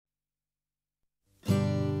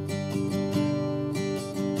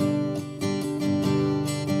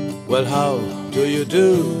Well, how do you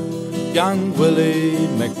do, young Willie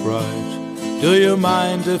McBride? Do you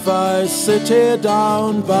mind if I sit here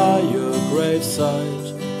down by your graveside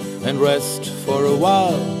and rest for a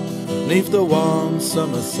while, neath the warm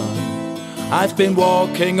summer sun? I've been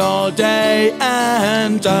walking all day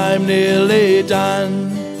and I'm nearly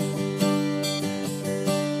done.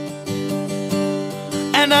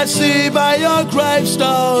 And I see by your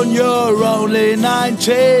gravestone you're only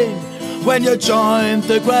 19 when you joined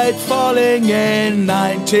the great falling in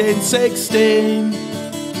 1916.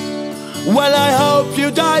 Well, I hope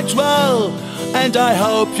you died well, and I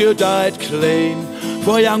hope you died clean,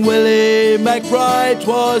 for young Willie McBride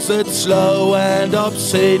was it slow and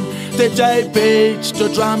obscene. Did they beat the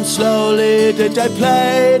drum slowly? Did they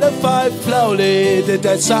play the fife slowly? Did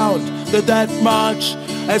they sound the death march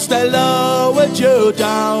as they lowered you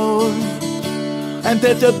down? And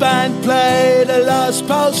did the band play the last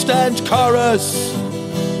post and chorus?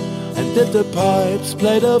 And did the pipes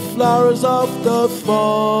play the flowers of the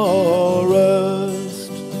forest?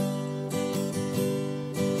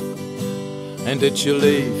 And did you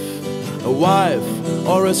leave a wife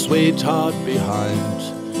or a sweetheart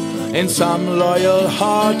behind? In some loyal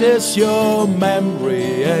heart is your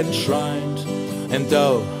memory enshrined. And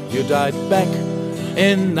though you died back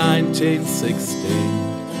in 1916,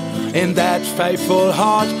 in that faithful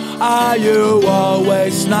heart are you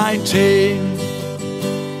always 19?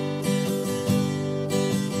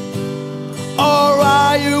 Or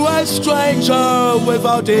are you a stranger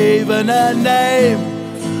without even a name,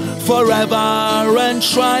 forever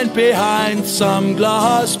enshrined behind some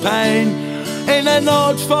glass pane, in an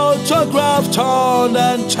old photograph torn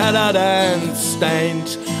and tattered and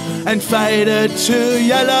stained, and faded to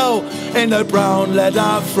yellow in a brown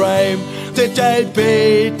leather frame? Did they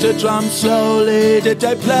beat the drum slowly? Did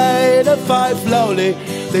they play the fife lowly?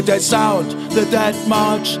 Did they sound the death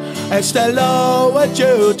march as they lowered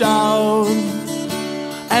you down?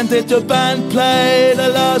 And did the band play the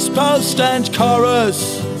last post and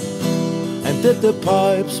chorus? And did the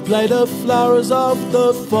pipes play the flowers of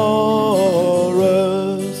the forest?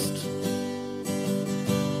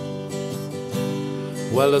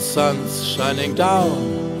 Well, the sun's shining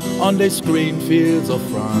down on these green fields of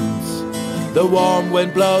France. The warm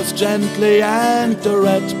wind blows gently and the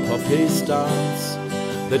red poppies dance.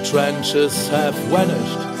 The trenches have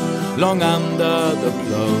vanished long under the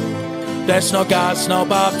plough. There's no gas, no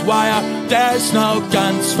barbed wire, there's no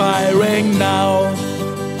guns firing now.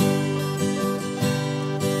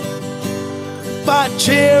 But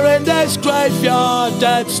here in this graveyard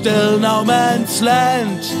that's still no man's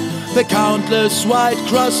land, the countless white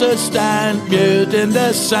crosses stand mute in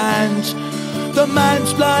the sand. The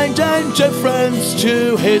man's blind indifference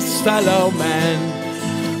to his fellow man.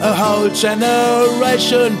 A whole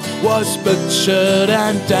generation was butchered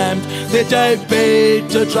and damned. Did they beat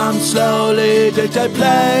the drum slowly? Did they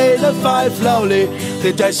play the fife lowly?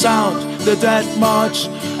 Did they sound the death march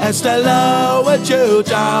as they lowered you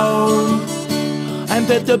down? And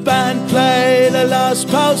did the band play the last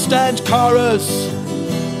post and chorus?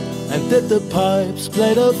 And did the pipes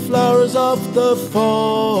play the flowers of the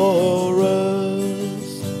forest?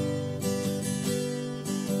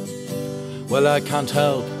 Well, I can't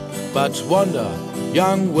help but wonder,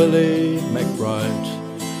 young Willie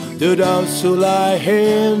McBride, do those who lie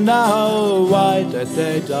here now why that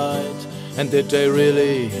they died? And did they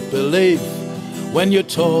really believe when you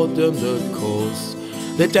told them the cause?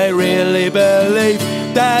 Did they really believe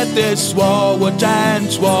that this war would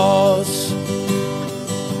end wars?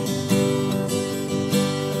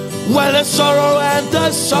 Well, the sorrow and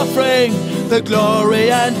the suffering, the glory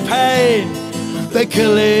and pain, the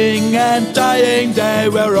killing and dying, they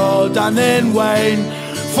were all done in vain.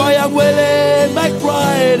 For young Willie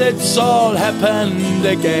McBride, it's all happened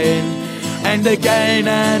again, and again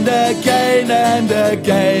and again and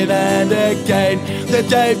again and again. Did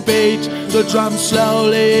they beat the drum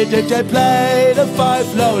slowly? Did they play the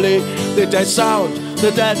fife lowly? Did they sound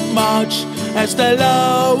the death march as they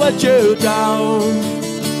lowered you down?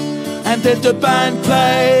 And did the band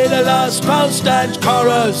play the last post and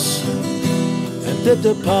chorus? And did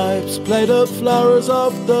the pipes play the flowers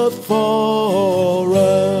of the forest?